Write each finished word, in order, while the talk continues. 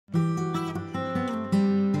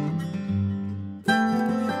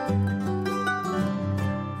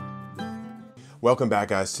Welcome back,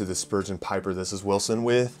 guys, to the TheSpurgeonPiper. This is Wilson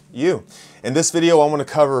with you. In this video, I want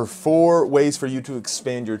to cover 4 ways for you to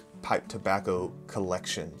expand your pipe tobacco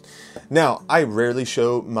collection. Now, I rarely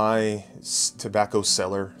show my tobacco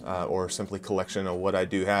cellar or simply collection of what I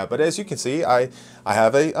do have, but as you can see, I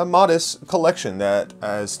have a modest collection that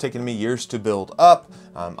has taken me years to build up.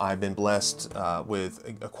 I've been blessed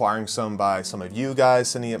with acquiring some by some of you guys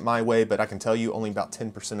sending it my way, but I can tell you only about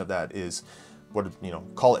 10% of that is what,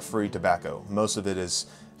 call it free tobacco. Most of it has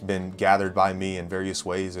been gathered by me in various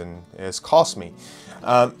ways and has cost me.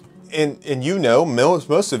 And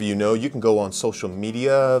most of you know, you can go on social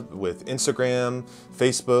media with Instagram,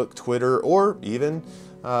 Facebook, Twitter, or even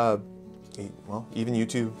even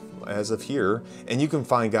YouTube as of here, and you can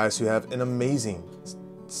find guys who have an amazing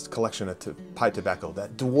collection of pipe tobacco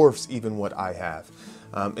that dwarfs even what I have.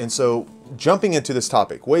 And so jumping into this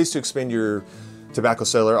topic, ways to expand your tobacco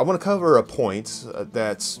cellar, I want to cover a point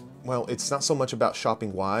that's, well, it's not so much about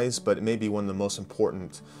shopping wise, but it may be one of the most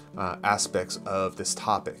important aspects of this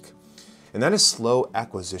topic. And that is slow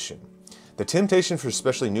acquisition. The temptation for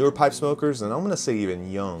especially newer pipe smokers, and I'm going to say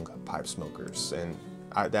even young pipe smokers, and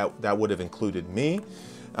that would have included me,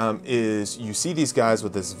 is you see these guys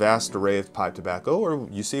with this vast array of pipe tobacco, or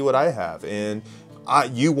you see what I have, and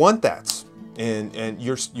you want that, and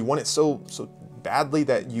you want it so badly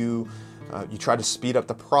that you try to speed up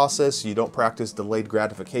the process, you don't practice delayed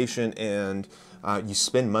gratification, and you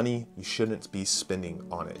spend money you shouldn't be spending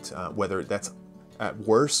on it. Whether that's at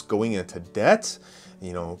worst going into debt,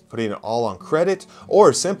 putting it all on credit,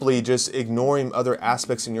 or simply just ignoring other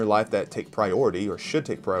aspects in your life that take priority or should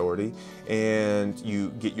take priority, and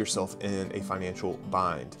you get yourself in a financial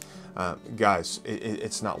bind. Guys,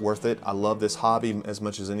 it's not worth it. I love this hobby as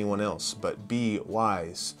much as anyone else, but be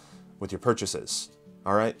wise with your purchases.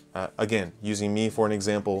 All right, again, using me for an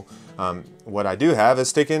example, what I do have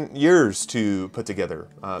has taken years to put together.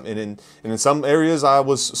 And in some areas, I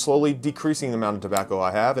was slowly decreasing the amount of tobacco I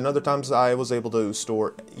have, and other times I was able to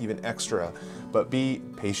store even extra, but be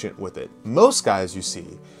patient with it. Most guys you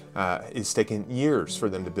see, it's taken years for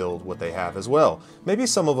them to build what they have as well. Maybe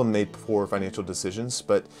some of them made poor financial decisions,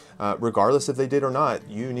 but regardless if they did or not,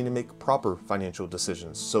 you need to make proper financial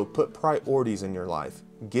decisions. So put priorities in your life.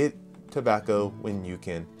 Get tobacco when you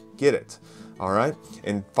can get it. All right,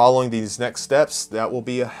 and following these next steps, that will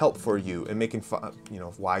be a help for you in making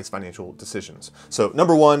wise financial decisions. So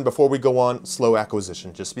number 1, before we go on, slow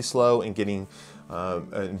acquisition. Just be slow in getting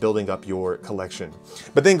and building up your collection.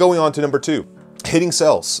 But then going on to number 2, hitting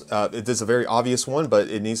sales. It is a very obvious one, but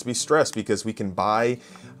it needs to be stressed because we can buy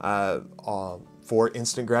for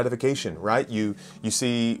instant gratification, right? You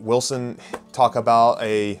see Wilson talk about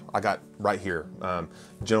I got right here,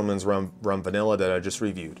 Gentleman's Rum Vanilla that I just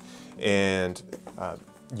reviewed. And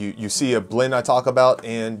you see a blend I talk about,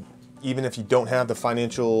 and even if you don't have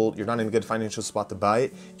the you're not in a good financial spot to buy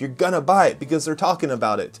it, you're gonna buy it because they're talking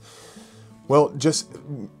about it. Well, just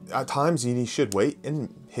at times you should wait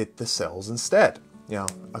and hit the sales instead.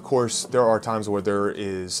 Of course, there are times where there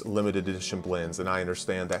is limited edition blends, and I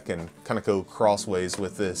understand that can kind of go crossways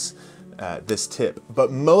with this tip. But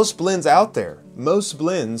most blends out there, most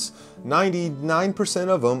blends, 99%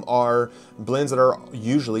 of them are blends that are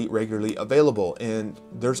usually regularly available, and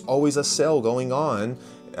there's always a sale going on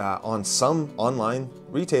some online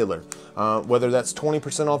retailer, whether that's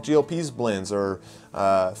 20% off GLP's blends, or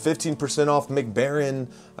 15% off McBaron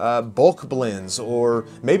bulk blends, or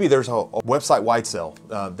maybe there's a website-wide sale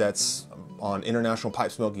that's on International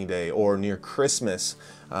Pipe Smoking Day or near Christmas,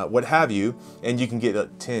 what have you, and you can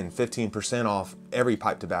get 10, 15% off every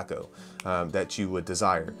pipe tobacco that you would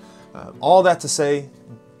desire. All that to say,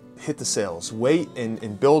 hit the sales, wait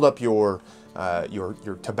and build up your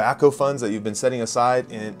tobacco funds that you've been setting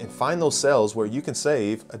aside, and find those sales where you can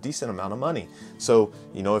save a decent amount of money. So,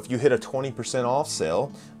 if you hit a 20% off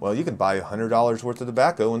sale, well, you can buy $100 worth of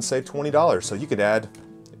tobacco and save $20. So you could add,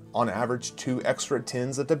 on average, 2 extra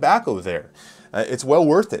tins of tobacco there. It's well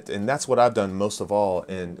worth it, and that's what I've done most of all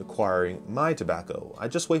in acquiring my tobacco. I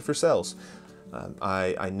just wait for sales.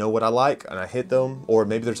 I know what I like, and I hit them, or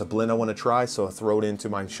maybe there's a blend I want to try, so I throw it into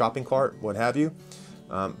my shopping cart, what have you.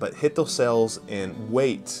 But hit those sales and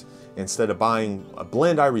wait. Instead of buying a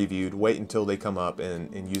blend I reviewed, wait until they come up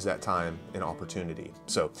and use that time and opportunity.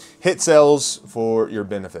 So hit sales for your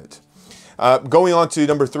benefit. Going on to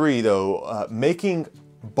number 3 though, making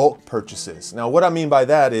bulk purchases. Now what I mean by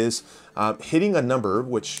that is hitting a number,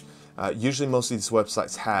 which usually most of these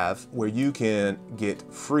websites have, where you can get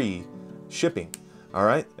free shipping. All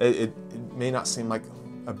right, it may not seem like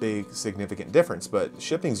a big significant difference, but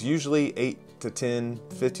shipping's usually $8 to $10,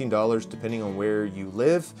 $15 depending on where you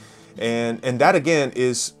live. And that again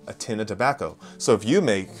is a tin of tobacco. So if you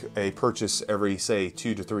make a purchase every, say,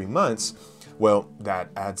 2 to 3 months, well, that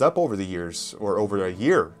adds up over the years, or over a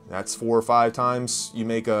year. That's 4 or 5 times you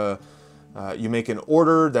make an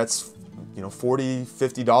order. That's, you know, $40,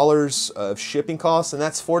 $50 of shipping costs, and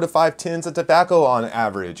that's 4 to 5 tins of tobacco on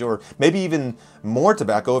average, or maybe even more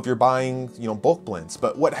tobacco if you're buying, you know, bulk blends.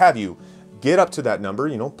 But what have you, get up to that number,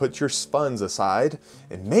 you know, put your funds aside,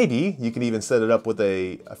 and maybe you can even set it up with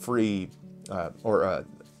a free or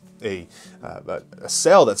a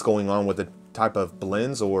sale that's going on with a type of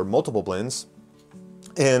blends or multiple blends,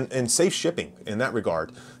 and save shipping in that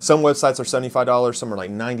regard. Some websites are $75, some are like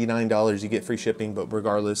 $99, you get free shipping, but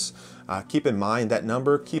regardless, keep in mind that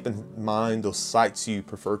number, keep in mind those sites you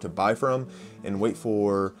prefer to buy from, and wait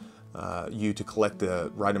for you to collect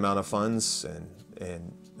the right amount of funds,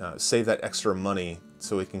 and save that extra money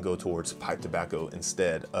so it can go towards pipe tobacco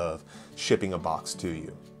instead of shipping a box to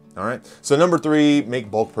you. All right, so number 3,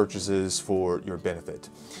 make bulk purchases for your benefit.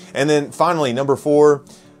 And then finally, number 4,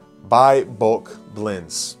 buy bulk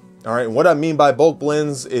blends. All right, what I mean by bulk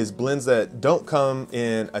blends is blends that don't come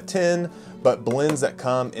in a tin, but blends that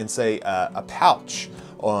come in, say, a pouch,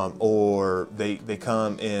 or they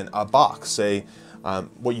come in a box. Say,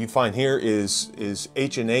 what you find here is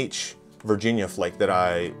H&H Virginia Flake that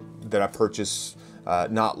I purchased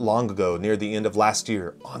not long ago, near the end of last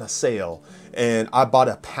year, on a sale, and I bought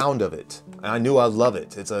a pound of it. I knew I love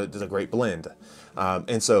it. It's a great blend,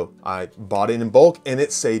 and so I bought it in bulk, and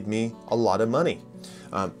it saved me a lot of money.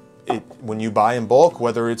 When you buy in bulk,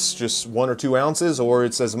 whether it's just 1 or 2 ounces, or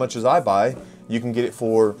it's as much as I buy, you can get it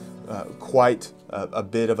for quite a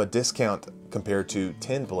bit of a discount compared to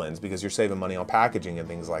tin blends, because you're saving money on packaging and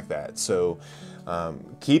things like that. So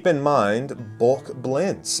keep in mind bulk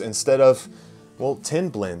blends instead of, well, tin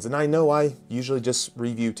blends. And I know I usually just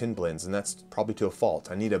review tin blends, and that's probably to a fault.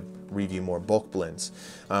 I need to review more bulk blends.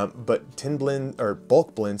 But tin blend or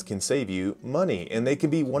bulk blends can save you money, and they can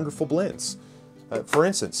be wonderful blends. For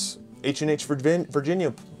instance, H&H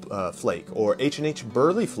Virginia Flake, or H&H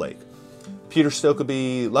Burley Flake, Peter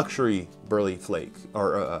Stokeby Luxury Burley Flake,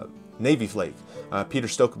 or Navy Flake, Peter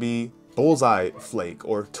Stokeby Bullseye Flake,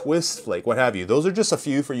 or Twist Flake, what have you. Those are just a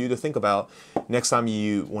few for you to think about next time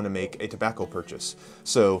you want to make a tobacco purchase.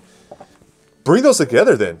 So bring those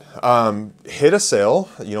together then. Hit a sale,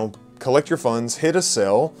 you know, collect your funds, hit a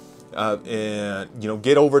sale, and, you know,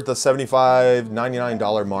 get over the $75,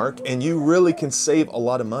 $99 mark, and you really can save a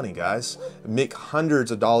lot of money, guys. Make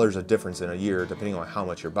hundreds of dollars of difference in a year, depending on how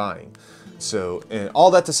much you're buying. So, and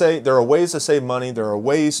all that to say, there are ways to save money. There are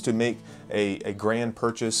ways to make a grand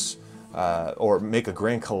purchase, or make a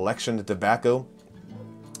grand collection of tobacco,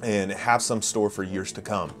 and have some store for years to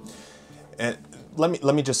come. And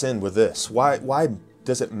let me just end with this. Why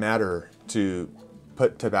does it matter to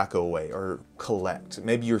put tobacco away or collect?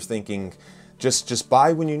 Maybe you're thinking, just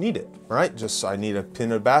buy when you need it, right? Just, I need a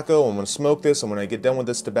pin of tobacco, I'm gonna smoke this, and when I get done with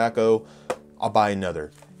this tobacco, I'll buy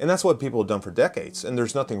another. And that's what people have done for decades, and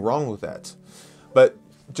there's nothing wrong with that. But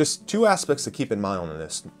just 2 aspects to keep in mind on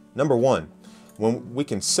this. Number 1, when we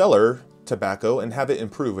can cellar tobacco and have it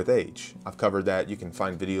improve with age. I've covered that. You can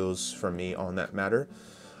find videos from me on that matter.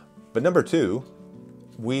 But number 2,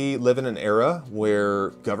 we live in an era where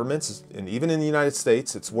governments, and even in the United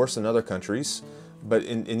States, it's worse than other countries, but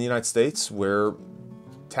in the United States, where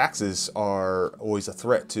taxes are always a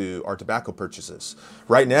threat to our tobacco purchases.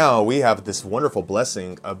 Right now, we have this wonderful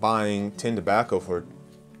blessing of buying tin tobacco for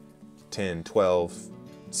 $10, $12,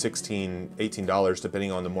 $16, $18,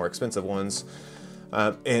 depending on the more expensive ones.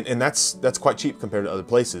 And that's quite cheap compared to other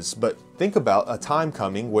places. But think about a time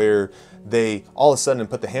coming where they all of a sudden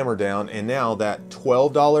put the hammer down, and now that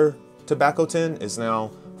 $12 tobacco tin is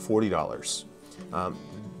now $40.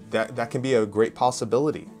 That can be a great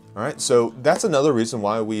possibility. All right, so that's another reason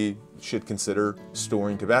why we should consider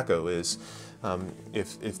storing tobacco. Is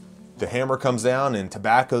if the hammer comes down and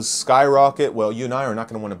tobacco's skyrocket, well, you and I are not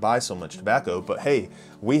going to want to buy so much tobacco, but hey,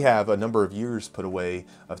 we have a number of years put away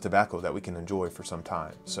of tobacco that we can enjoy for some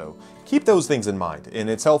time. So keep those things in mind, and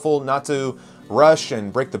it's helpful not to rush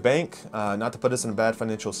and break the bank, not to put us in a bad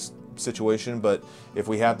financial situation, but if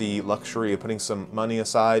we have the luxury of putting some money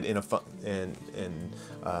aside in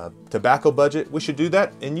a tobacco budget, we should do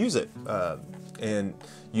that and use it. And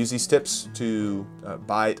use these tips to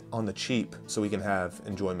buy it on the cheap so we can have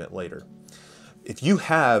enjoyment later. If you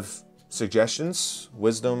have suggestions,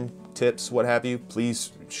 wisdom, tips, what have you,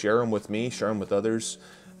 please share them with me, share them with others,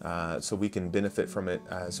 so we can benefit from it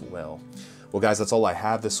as well. Well, guys, that's all I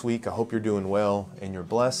have this week. I hope you're doing well and you're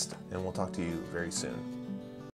blessed, and we'll talk to you very soon.